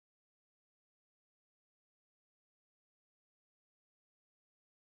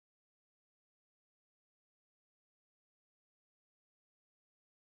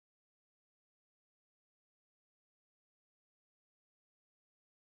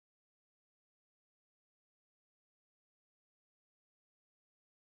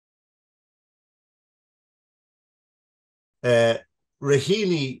Uh,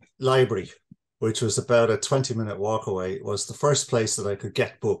 Raheny Library, which was about a 20-minute walk away, was the first place that I could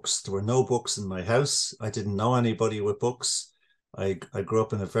get books. There were no books in my house. I didn't know anybody with books. I grew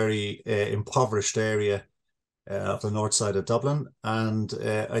up in a very impoverished area of the north side of Dublin, and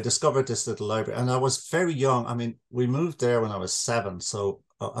I discovered this little library. And I was very young. I mean, we moved there when I was 7, so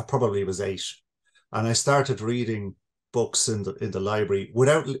I probably was 8, and I started reading books in the library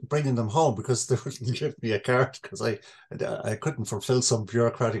without bringing them home because they wouldn't give me a card because I couldn't fulfill some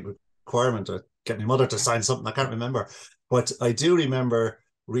bureaucratic requirement or get my mother to sign something. I can't remember, but I do remember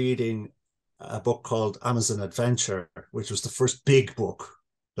reading a book called Amazon Adventure, which was the first big book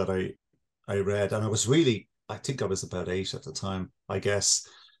that I read, and I was really, I think I was about 8 at the time, I guess.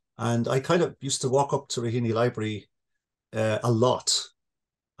 And I kind of used to walk up to Raheny Library a lot,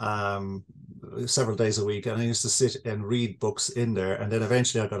 um, several days a week, and I used to sit and read books in there. And then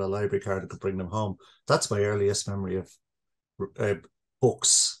eventually I got a library card and could bring them home. That's my earliest memory of uh,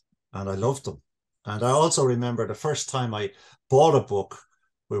 books, and I loved them. And I also remember the first time I bought a book.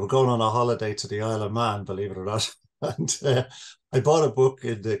 We were going on a holiday to the Isle of Man, believe it or not, and I bought a book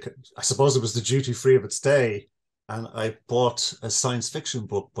in the. I suppose it was the duty free of its day, and I bought a science fiction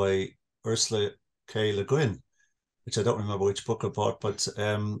book by Ursula K. Le Guin, which I don't remember which book I bought, but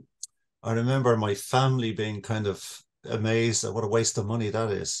I remember my family being kind of amazed at what a waste of money that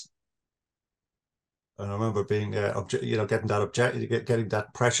is. And I remember being, getting that getting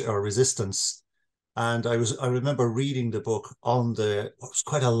that pressure or resistance. And I remember reading the book on it was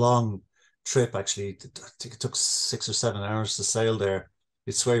quite a long trip actually. I think it took 6 or 7 hours to sail there.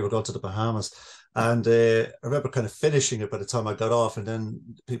 You'd swear you were going to the Bahamas. And I remember kind of finishing it by the time I got off, and then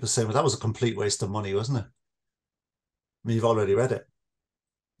people saying, "Well, that was a complete waste of money, wasn't it?" I mean, you've already read it.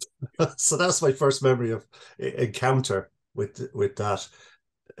 So that's my first memory of encounter with that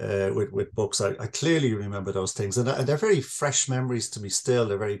with books. I clearly remember those things, and they're very fresh memories to me still.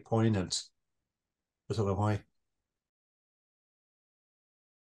 They're very poignant. I don't know why.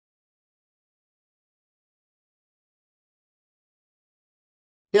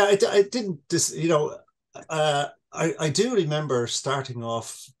 Yeah, I didn't. I do remember starting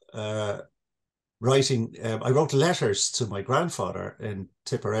off writing. I wrote letters to my grandfather in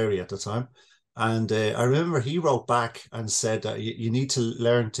Tipperary at the time, and I remember he wrote back and said that you need to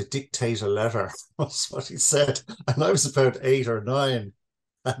learn to dictate a letter. Was what he said, and I was about 8 or 9,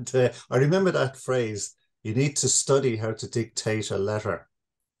 and I remember that phrase. You need to study how to dictate a letter.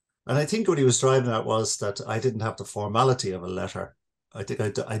 And I think what he was driving at was that I didn't have the formality of a letter. I think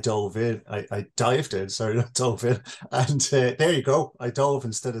I dove in, I dived in, sorry, not dove in. And there you go. I dove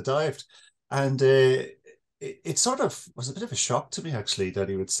instead of dived. And it sort of was a bit of a shock to me, actually, that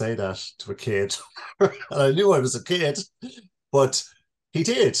he would say that to a kid. And I knew I was a kid, but he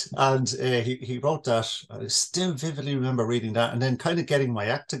did. And he wrote that. I still vividly remember reading that and then kind of getting my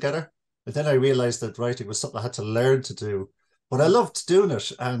act together. But then I realized that writing was something I had to learn to do, but I loved doing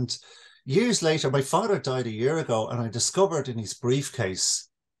it. And years later, my father died a year ago, and I discovered in his briefcase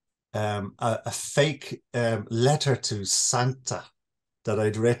a fake letter to Santa that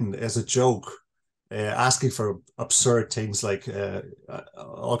I'd written as a joke, asking for absurd things like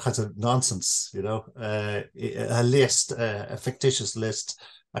all kinds of nonsense, a list, a fictitious list,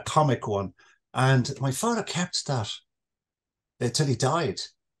 a comic one. And my father kept that until he died.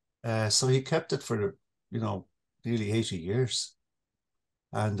 So he kept it for, you know, nearly 80 years.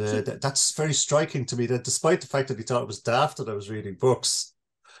 And that's very striking to me that despite the fact that he thought it was daft that I was reading books,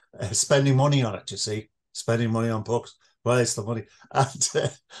 spending money on it, you see, spending money on books, waste the money. And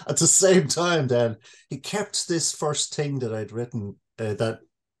at the same time, then he kept this first thing that I'd written that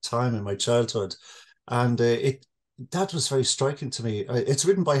time in my childhood. And it that was very striking to me. It's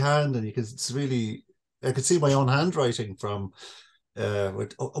written by hand, and it's really, I could see my own handwriting from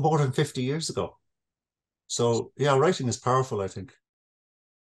more than 50 years ago. So yeah, writing is powerful, I think.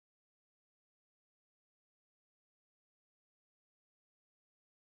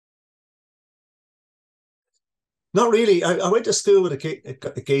 Not really. I went to school with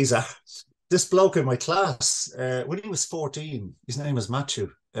a geezer. This bloke in my class, when he was 14, his name was Matthew.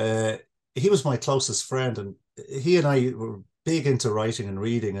 He was my closest friend, and he and I were big into writing and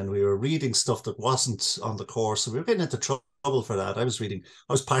reading, and we were reading stuff that wasn't on the course. So we were getting into trouble for that. I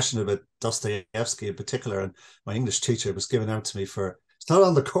was passionate about Dostoevsky in particular, and my English teacher was giving out to me for, it's not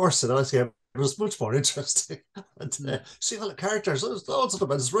on the course at ICM. It was much more interesting. And see all the characters, there's loads of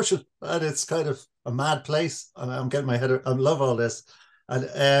them, and it's Russian, and it's kind of a mad place. And I'm getting my head, I love all this.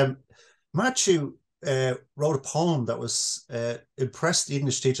 And Matthew wrote a poem that was impressed the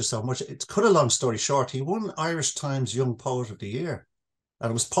English teacher so much. To cut a long story short, he won Irish Times Young Poet of the Year, and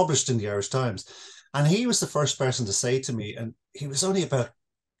it was published in the Irish Times. And he was the first person to say to me, and he was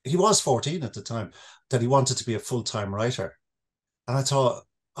 14 at the time, that he wanted to be a full-time writer. And I thought,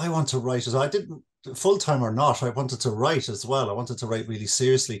 I want to write as I didn't, full-time or not, I wanted to write as well. I wanted to write really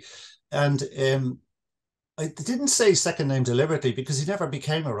seriously. And I didn't say second name deliberately because he never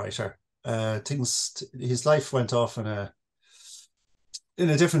became a writer. His life went off in a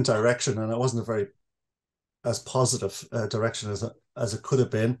different direction, and it wasn't a very as positive direction as it could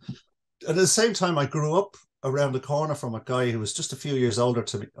have been. At the same time, I grew up around the corner from a guy who was just a few years older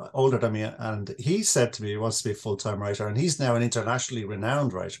than me, and he said to me he wants to be a full-time writer, and he's now an internationally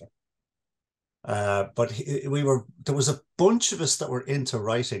renowned writer. But there was a bunch of us that were into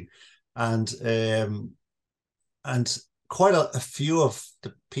writing, and and quite a few of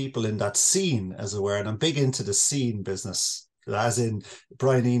the people in that scene, as it were, and I'm big into the scene business, as in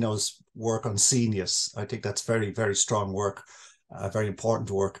Brian Eno's work on Scenius. I think that's very, very strong work, very important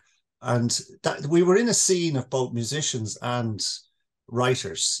work. And that we were in a scene of both musicians and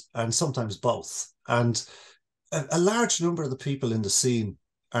writers, and sometimes both. And a large number of the people in the scene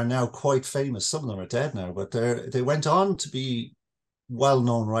are now quite famous. Some of them are dead now, but they went on to be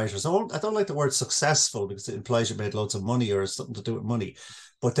well-known writers. I don't like the word successful because it implies you made loads of money or something to do with money,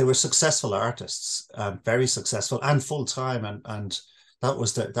 but they were successful artists, very successful and full-time, and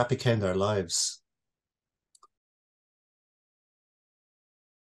that became their lives.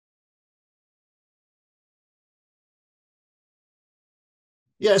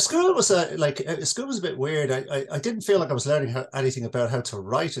 Yeah, school was a bit weird. I didn't feel like I was learning anything about how to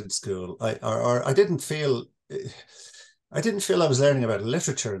write in school. Or I didn't feel I was learning about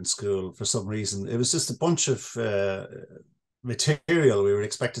literature in school for some reason. It was just a bunch of material we were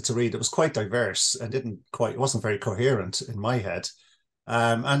expected to read. It was quite diverse and it wasn't very coherent in my head.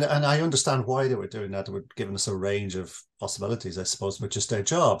 And I understand why they were doing that. They were giving us a range of possibilities, I suppose, which is their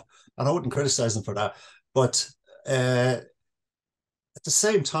job. And I wouldn't criticize them for that. But at the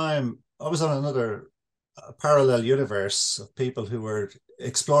same time, I was on another parallel universe of people who were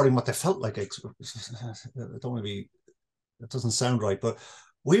exploring what they felt like. I don't want to be, it doesn't sound right, but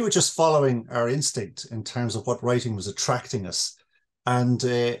we were just following our instinct in terms of what writing was attracting us. And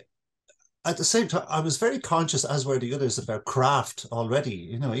at the same time, I was very conscious, as were the others, about craft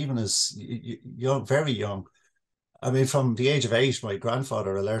already, even as young, very young. I mean, from the age of 8, my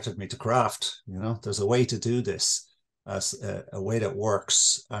grandfather alerted me to craft. There's a way to do this, as a way that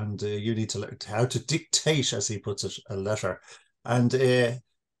works, and you need to learn how to dictate, as he puts it, a letter. And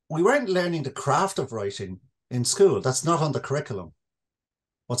we weren't learning the craft of writing in school. That's not on the curriculum.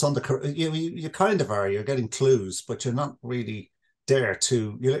 What's on the you kind of are. You're getting clues, but you're not really there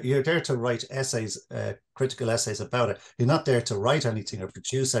to. You're there to write essays, critical essays about it. You're not there to write anything or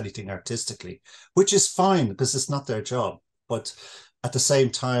produce anything artistically, which is fine because it's not their job. But at the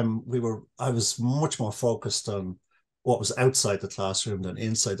same time, I was much more focused on what was outside the classroom than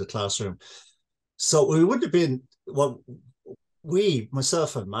inside the classroom. So we would have been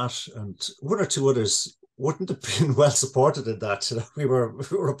myself and Matt and one or two others wouldn't have been well supported in that. We were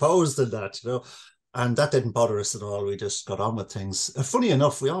opposed in that, and that didn't bother us at all. We just got on with things. Funny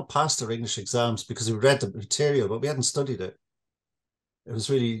enough, we all passed our English exams because we read the material, but we hadn't studied it. It was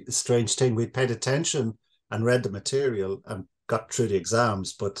really a strange thing. We'd paid attention and read the material and got through the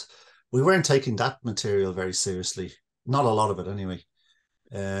exams, but we weren't taking that material very seriously. Not a lot of it, anyway.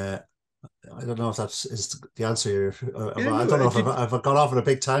 I don't know if that is the answer here. I don't know if I've gone off on a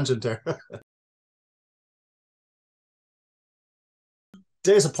big tangent there.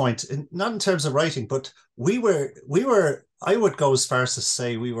 There's a point, not in terms of writing, but I would go as far as to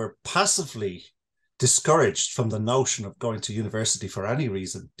say we were passively discouraged from the notion of going to university for any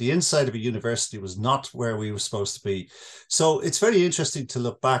reason. The inside of a university was not where we were supposed to be. So it's very interesting to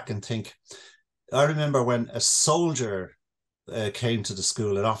look back and think, I remember when a soldier came to the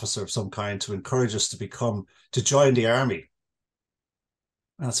school, an officer of some kind, to encourage us to join the army.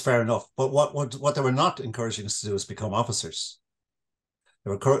 And that's fair enough. But what they were not encouraging us to do is become officers.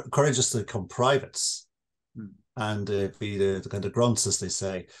 They were encouraging us to become privates and be the kind of grunts, as they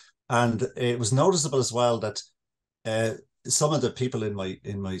say. And it was noticeable as well that some of the people in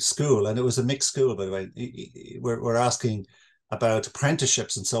my school, and it was a mixed school, by the way, were asking about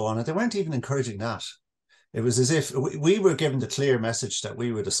apprenticeships and so on, and they weren't even encouraging that. It was as if we were given the clear message that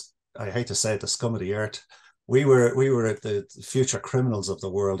we were I hate to say it, the scum of the earth. We were the future criminals of the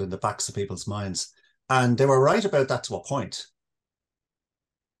world in the backs of people's minds, and they were right about that to a point.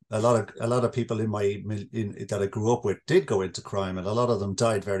 A lot of people that I grew up with did go into crime, and a lot of them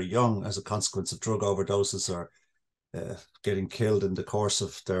died very young as a consequence of drug overdoses or getting killed in the course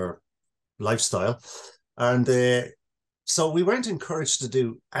of their lifestyle. And So we weren't encouraged to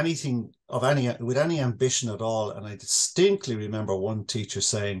do anything of any with any ambition at all. And I distinctly remember one teacher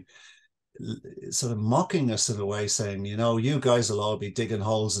saying, sort of mocking us in a way, saying, you know, you guys will all be digging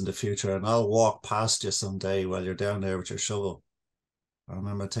holes in the future and I'll walk past you someday while you're down there with your shovel. I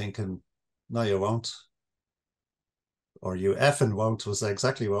remember thinking, no, you won't. Or you effing won't was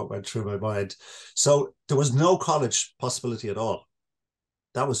exactly what went through my mind. So there was no college possibility at all.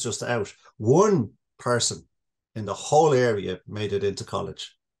 That was just out. One person in the whole area made it into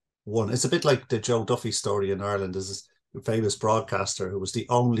college. One. It's a bit like the Joe Duffy story in Ireland. There's this famous broadcaster who was the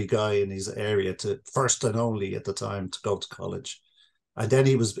only guy in his area to first and only at the time to go to college. And then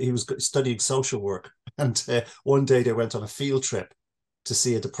he was studying social work. And one day they went on a field trip to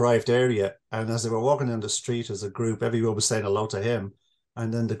see a deprived area. And as they were walking down the street as a group, everyone was saying hello to him.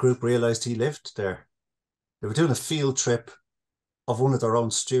 And then the group realized he lived there. They were doing a field trip of one of their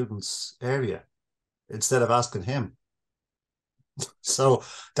own students' area instead of asking him. So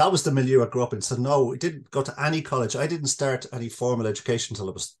that was the milieu I grew up in. So no, we didn't go to any college. I didn't start any formal education until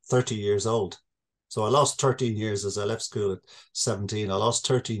I was 30 years old. So I lost 13 years as I left school at 17. I lost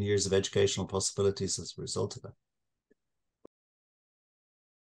 13 years of educational possibilities as a result of that.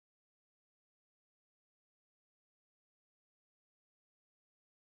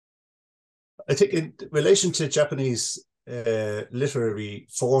 I think in relation to Japanese literary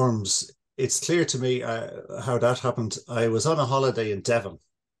forms, it's clear to me how that happened. I was on a holiday in Devon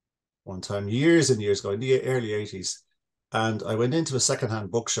one time, years and years ago, in the early 80s. And I went into a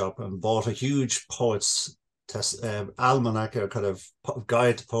secondhand bookshop and bought a huge poet's almanac, a kind of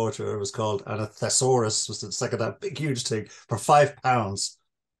guide to poetry, it was called, and a thesaurus was the secondhand big, huge thing for £5,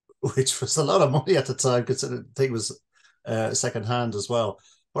 which was a lot of money at the time, considering the thing was secondhand as well.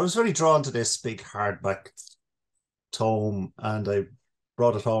 But I was very drawn to this big hardback tome, and I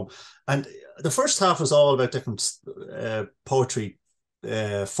brought it home. And the first half was all about different poetry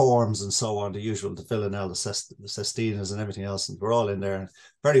forms and so on, the usual, the villanelle, the sestinas and everything else, and we're all in there, and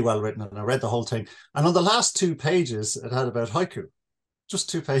very well written. And I read the whole thing. And on the last 2 pages, it had about haiku, just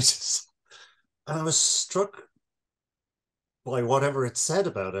 2 pages. And I was struck by whatever it said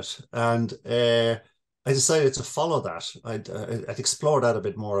about it. And I decided to follow that. I'd explore that a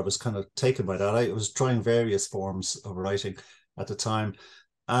bit more. I was kind of taken by that. I was trying various forms of writing at the time.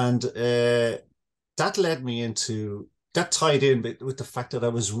 And that led me into, that tied in with the fact that I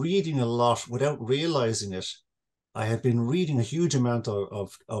was reading a lot without realizing it. I had been reading a huge amount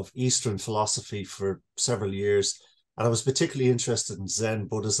of Eastern philosophy for several years. And I was particularly interested in Zen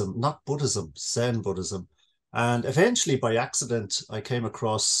Buddhism, not Buddhism, Zen Buddhism. And eventually, by accident, I came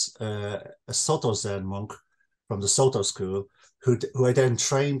across a Soto Zen monk from the Soto school who I then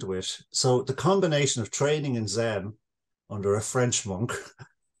trained with. So the combination of training in Zen under a French monk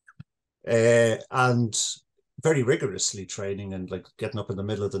and very rigorously training and like getting up in the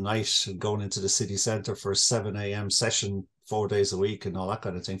middle of the night and going into the city centre for a 7 a.m. session 4 days a week and all that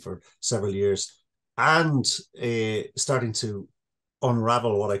kind of thing for several years, and starting to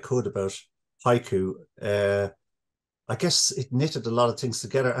unravel what I could about haiku. I guess it knitted a lot of things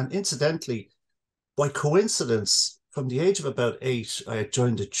together. And incidentally, by coincidence, from the age of about 8, I had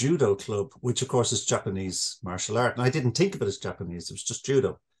joined a judo club, which of course is Japanese martial art. And I didn't think of it as Japanese, it was just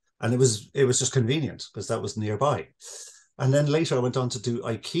judo. And it was just convenient because that was nearby. And then later I went on to do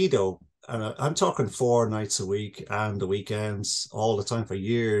Aikido. And I'm talking 4 nights a week and the weekends all the time for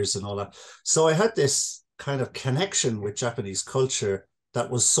years and all that. So I had this kind of connection with Japanese culture that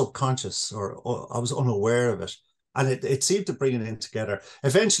was subconscious, or I was unaware of it. And it seemed to bring it in together.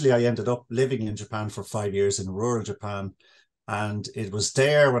 Eventually, I ended up living in Japan for 5 years in rural Japan. And it was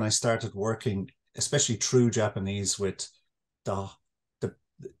there when I started working, especially true Japanese, with the, the,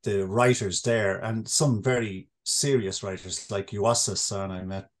 the writers there, and some very serious writers like Yuasa-san I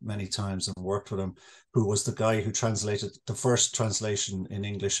met many times and worked with him, who was the guy who translated the first translation in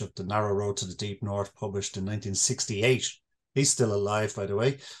English of The Narrow Road to the Deep North, published in 1968. He's still alive, by the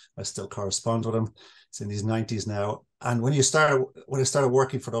way. I still correspond with him. He's in his 90s now. And when I started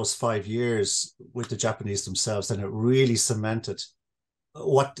working for those 5 years with the Japanese themselves, then it really cemented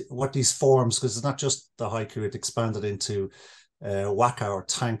what these forms, because it's not just the haiku, it expanded into waka or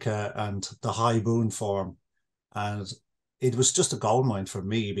tanka and the haibun form. And it was just a goldmine for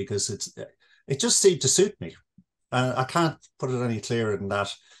me because it just seemed to suit me. And I can't put it any clearer than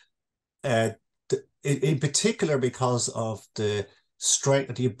that. Uh, in particular because of the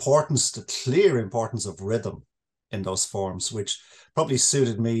strength, the importance, the clear importance of rhythm in those forms, which probably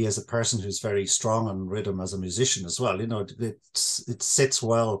suited me as a person who's very strong on rhythm as a musician as well. You know, it sits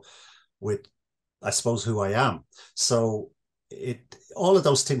well with, I suppose, who I am. So all of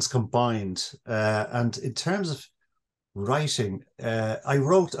those things combined. And in terms of Writing.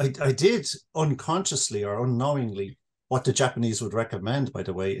 I did unconsciously or unknowingly what the Japanese would recommend, by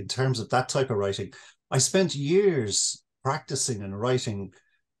the way, in terms of that type of writing. I spent years practicing and writing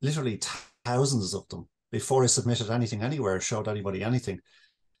literally thousands of them before I submitted anything anywhere, showed anybody anything.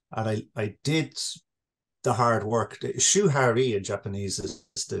 And I did the hard work. Shuhari in Japanese is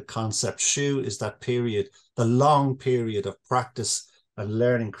the concept. Shu is that period, the long period of practice and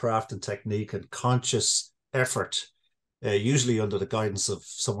learning craft and technique and conscious effort, usually under the guidance of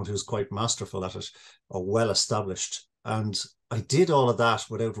someone who's quite masterful at it or well established. And I did all of that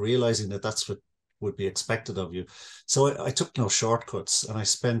without realizing that that's what would be expected of you. So I took no shortcuts, and I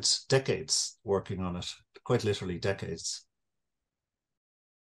spent decades working on it, quite literally decades.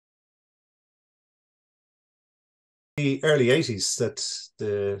 The early 80s that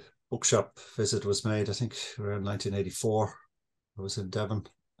the bookshop visit was made, I think around 1984. I was in Devon.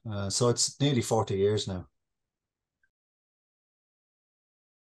 So it's nearly 40 years now.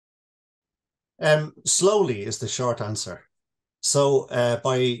 Slowly is the short answer. So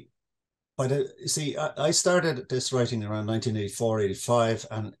by the you see, I started this writing around 1984, 85,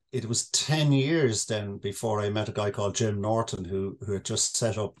 and it was 10 years then before I met a guy called Jim Norton who had just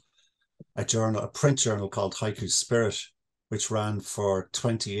set up a journal, a print journal called Haiku Spirit, which ran for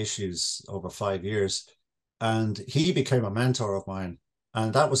 20 issues over 5 years. And he became a mentor of mine.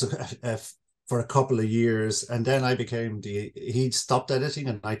 And that was for a couple of years. And then he stopped editing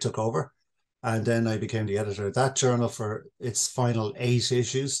and I took over. And then I became the editor of that journal for its final 8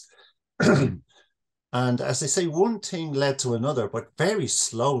 issues. And as they say, one thing led to another, but very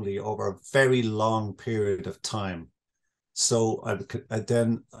slowly over a very long period of time. So I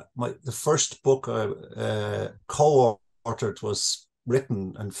then the first book I co-authored was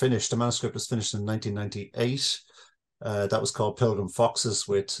written and finished. The manuscript was finished in 1998. That was called Pilgrim Foxes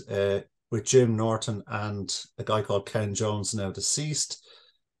with Jim Norton and a guy called Ken Jones, now deceased,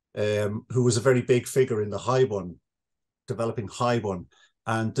 who was a very big figure in the Haibun, developing Haibun.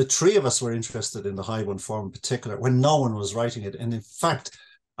 And the three of us were interested in the Haibun form in particular when no one was writing it. And in fact,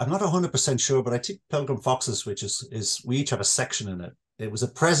 I'm not 100% sure, but I think Pilgrim Foxes, which is we each have a section in it. It was a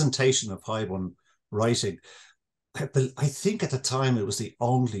presentation of Haibun writing. I think at the time it was the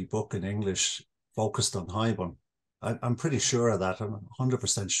only book in English focused on Haibun. I'm pretty sure of that. I'm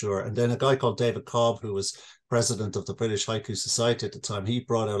 100% sure. And then a guy called David Cobb, who was president of the British Haiku Society at the time, he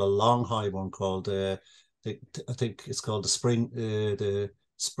brought out a long Haibun called I think it's called the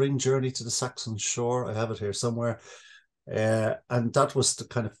Spring Journey to the Saxon Shore. I have it here somewhere. And that was the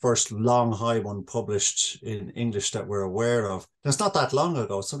kind of first long Haibun published in English that we're aware of. And it's not that long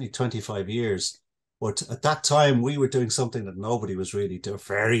ago, it's only 25 years. But at that time, we were doing something that nobody was really doing,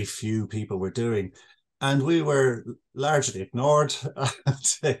 very few people were doing. And we were largely ignored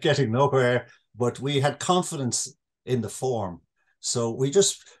and getting nowhere, but we had confidence in the form. So we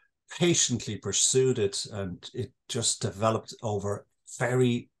just patiently pursued it, and it just developed over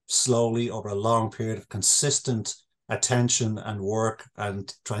very slowly over a long period of consistent attention and work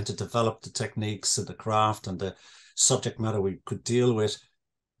and trying to develop the techniques and the craft and the subject matter we could deal with.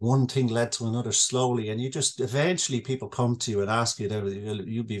 One thing led to another slowly, and you just eventually people come to you and ask you,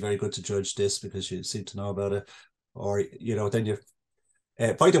 you'd be very good to judge this because you seem to know about it, or then you.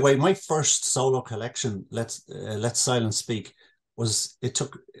 By the way, my first solo collection, Let Silence Speak,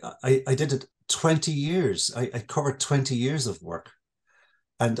 I did it 20 years. I covered 20 years of work.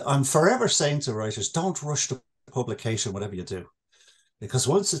 And I'm forever saying to writers, don't rush to publication, whatever you do. Because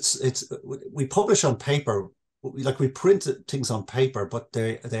once we publish on paper, like we print things on paper, but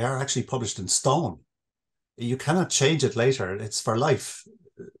they are actually published in stone. You cannot change it later. It's for life.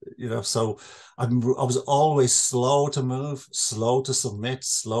 So I was always slow to move, slow to submit,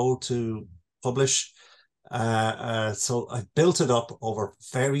 slow to publish. So I built it up over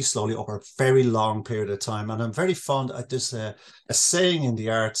very slowly, over a very long period of time. And I'm very fond of this, a saying in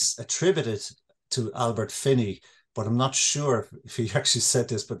the arts attributed to Albert Finney, but I'm not sure if he actually said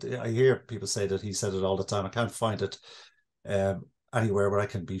this, but I hear people say that he said it all the time. I can't find it anywhere where I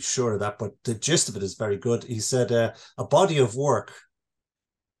can be sure of that, but the gist of it is very good. He said, a body of work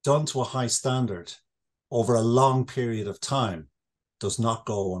done to a high standard over a long period of time does not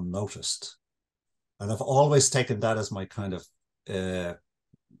go unnoticed. And I've always taken that as my kind of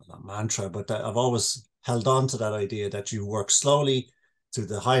mantra, but I've always held on to that idea that you work slowly to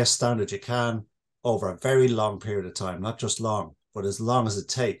the highest standard you can over a very long period of time, not just long, but as long as it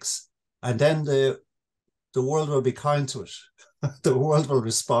takes. And then the world will be kind to it. The world will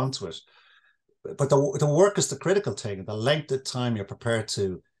respond to it. But the work is the critical thing, the length of time you're prepared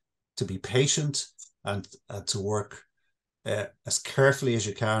to be patient and to work as carefully as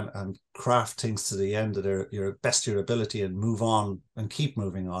you can and craft things to the end of your best of your ability and move on and keep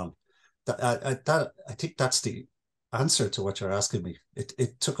moving on. I think that's the answer to what you're asking me.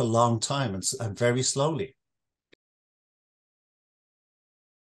 It took a long time and very slowly.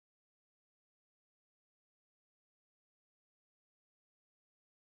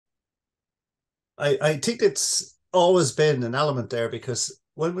 I think it's always been an element there because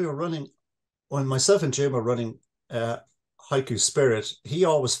when myself and Jim were running uh, Haiku Spirit, he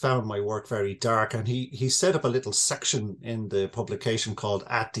always found my work very dark, and he set up a little section in the publication called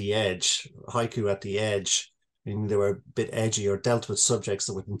 "At the Edge," Haiku at the Edge. I mean, they were a bit edgy or dealt with subjects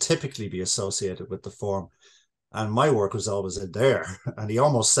that wouldn't typically be associated with the form. And my work was always in there. And he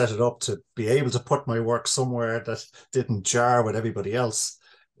almost set it up to be able to put my work somewhere that didn't jar with everybody else,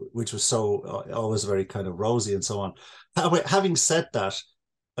 which was so always very kind of rosy and so on. Having said that,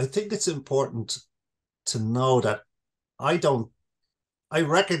 I think it's important to know that I don't, I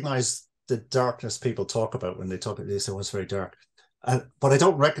recognize the darkness people talk about when they say, oh, it's very dark. But I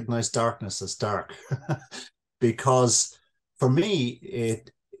don't recognize darkness as dark because for me,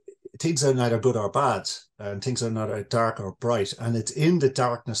 things are neither good or bad, and things are neither dark or bright. And it's in the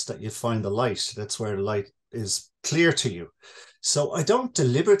darkness that you find the light. That's where the light is clear to you. So I don't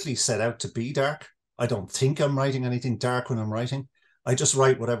deliberately set out to be dark. I don't think I'm writing anything dark when I'm writing. I just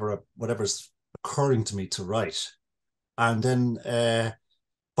write whatever's occurring to me to write. And then,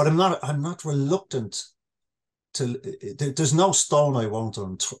 but I'm not reluctant to. There's no stone I won't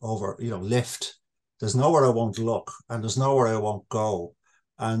over, lift. There's nowhere I won't look, and there's nowhere I won't go.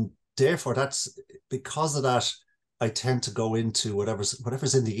 And therefore, that's because of that. I tend to go into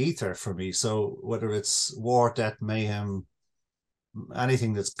whatever's in the ether for me. So whether it's war, death, mayhem,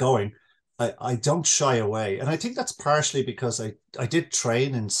 anything that's going, I don't shy away. And I think that's partially because I did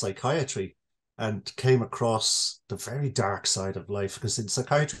train in psychiatry and came across the very dark side of life. Because in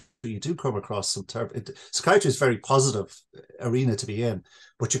psychiatry, you do come across some terrible. Psychiatry is a very positive arena to be in,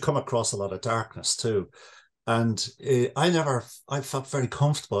 but you come across a lot of darkness too. And I felt very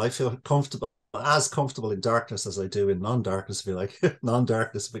comfortable. I feel comfortable, as comfortable in darkness as I do in non-darkness, if you like,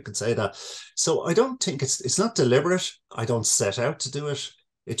 non-darkness, if we could say that. So I don't think it's not deliberate. I don't set out to do it.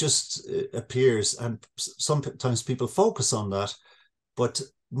 It just appears, and sometimes people focus on that. But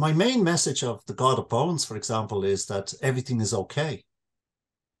my main message of the God of Bones, for example, is that everything is okay,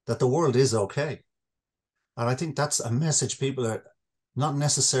 that the world is okay. And I think that's a message people are not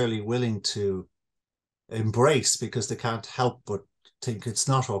necessarily willing to embrace because they can't help but think it's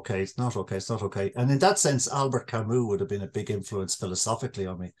not okay, it's not okay, it's not okay. And in that sense, Albert Camus would have been a big influence philosophically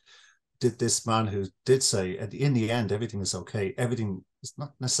on me. Did this man who did say, in the end, everything is okay. Everything is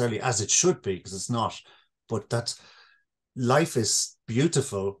not necessarily as it should be, because it's not, but that life is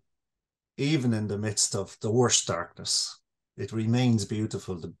beautiful even in the midst of the worst darkness. It remains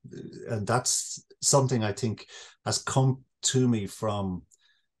beautiful. And that's something I think has come to me from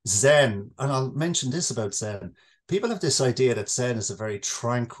Zen. And I'll mention this about Zen. People have this idea that Zen is a very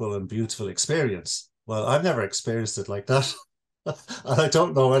tranquil and beautiful experience. Well, I've never experienced it like that. And I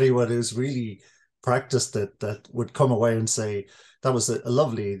don't know anyone who's really practiced it that would come away and say, that was a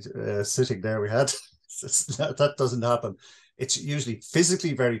lovely sitting there we had. That doesn't happen. It's usually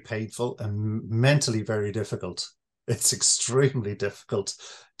physically very painful and mentally very difficult. It's extremely difficult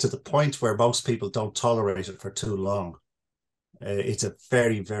to the point where most people don't tolerate it for too long. It's a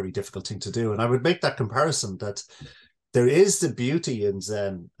very, very difficult thing to do. And I would make that comparison that there is the beauty in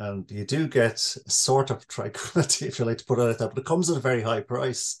Zen, and you do get a sort of tranquility, if you like to put it like that, but it comes at a very high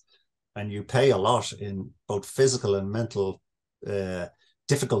price. And you pay a lot in both physical and mental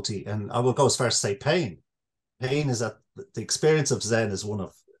difficulty. And I will go as far as say pain. Pain is that the experience of Zen is one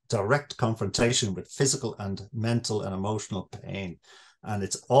of direct confrontation with physical and mental and emotional pain. And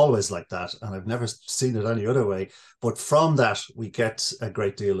it's always like that. And I've never seen it any other way. But from that, we get a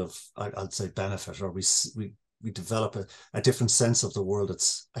great deal of, I'd say, benefit, or we develop a different sense of the world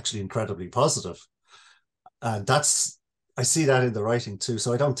that's actually incredibly positive. And I see that in the writing too.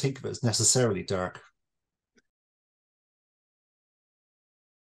 So I don't think of it as necessarily dark.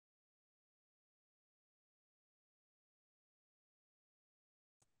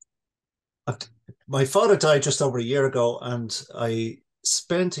 My father died just over a year ago, and I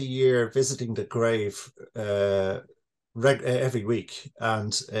spent a year visiting the grave every week.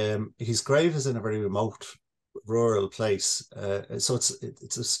 And his grave is in a very remote rural place. So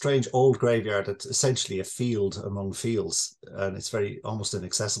it's a strange old graveyard. It's essentially a field among fields, and it's very almost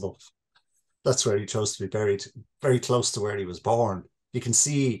inaccessible. That's where he chose to be buried, very close to where he was born. You can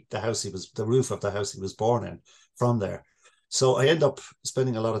see the roof of the house he was born in from there. So I end up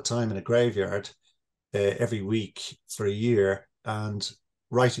spending a lot of time in a graveyard, every week for a year and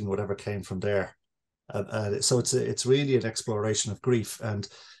writing whatever came from there. So it's really an exploration of grief. And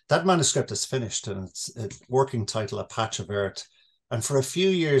that manuscript is finished, and it's a working title, A Patch of Earth. And for a few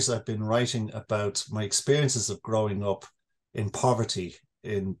years, I've been writing about my experiences of growing up in poverty,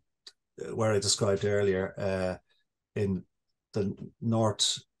 in where I described earlier, in the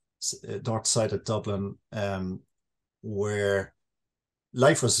north side of Dublin, where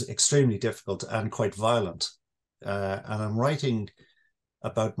life was extremely difficult and quite violent. And I'm writing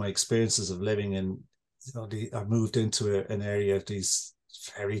about my experiences of living in, I moved into an area of these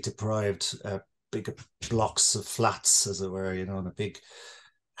very deprived, big blocks of flats, as it were, in a big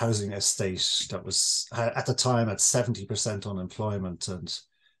housing estate that was at the time at 70% unemployment and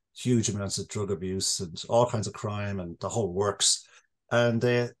huge amounts of drug abuse and all kinds of crime and the whole works. And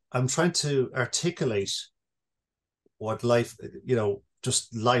I'm trying to articulate what life,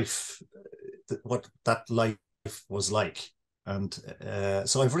 just life, what that life was like. And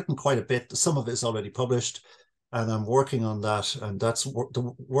so I've written quite a bit. Some of it's already published, and I'm working on that. And that's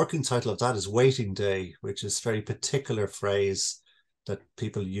the working title of that is Waiting Day, which is a very particular phrase that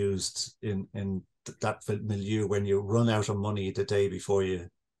people used in that milieu when you run out of money the day before you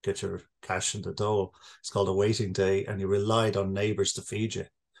get your cash in the dole. It's called a waiting day, and you relied on neighbors to feed you.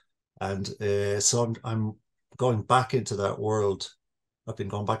 And so I'm going back into that world. I've been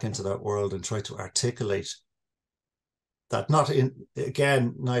going back into that world and try to articulate that, not in,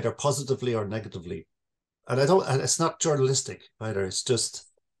 again, neither positively or negatively. And it's not journalistic either. It's just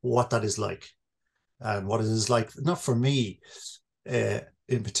what that is like, and what it is like, not for me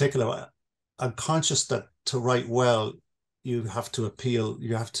in particular. I'm conscious that to write well, you have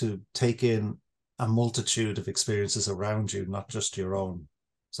to take in a multitude of experiences around you, not just your own.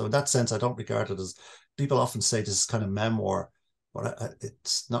 So in that sense, I don't regard it as, people often say this is kind of memoir, but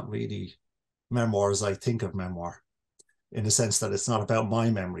it's not really memoir as I think of memoir, in the sense that it's not about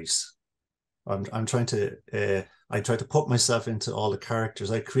my memories. I'm trying to I try to put myself into all the characters.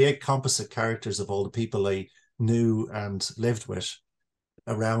 I create composite characters of all the people I knew and lived with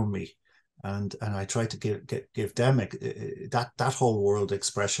around me, and I try to give them that whole world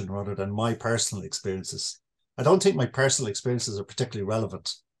expression rather than my personal experiences. I don't think my personal experiences are particularly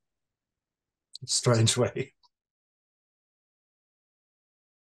relevant. It's a strange way.